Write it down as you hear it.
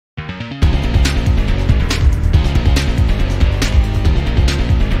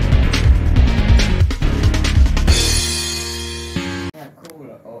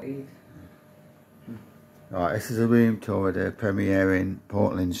Right, this is a room tour of the Premier Inn,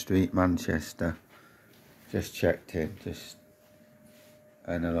 Portland Street, Manchester. Just checked in, just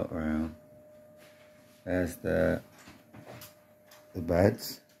having a look around. There's the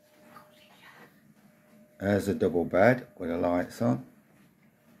beds. There's a double bed with the lights on.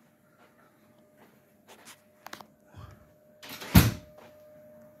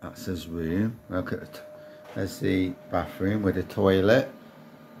 That's his room. Look at it. There's the bathroom with the toilet.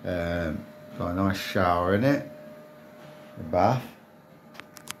 Got a nice shower in it. The bath.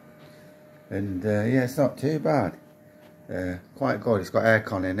 And yeah, it's not too bad. Quite good. It's got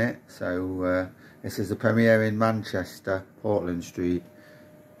aircon in it. So this is the Premier Inn Manchester, Portland Street.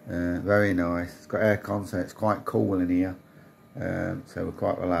 Very nice. It's got aircon, so it's quite cool in here. So we're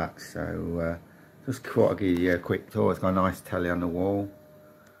quite relaxed. So just thought I'd give you a quick tour. It's got a nice telly on the wall.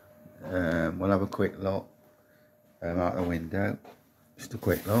 We'll have a quick look out the window. Just a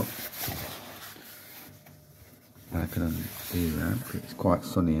quick look. I can do that. It's quite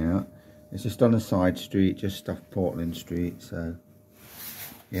sunny out. It's just on a side street, just off Portland Street. So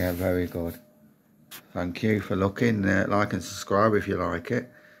yeah, very good. Thank you for looking. Like and subscribe if you like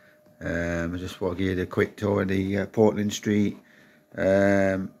it. I just want to give you a quick tour of the Portland Street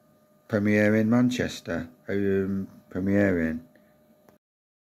Premier Inn Manchester. Premier Inn.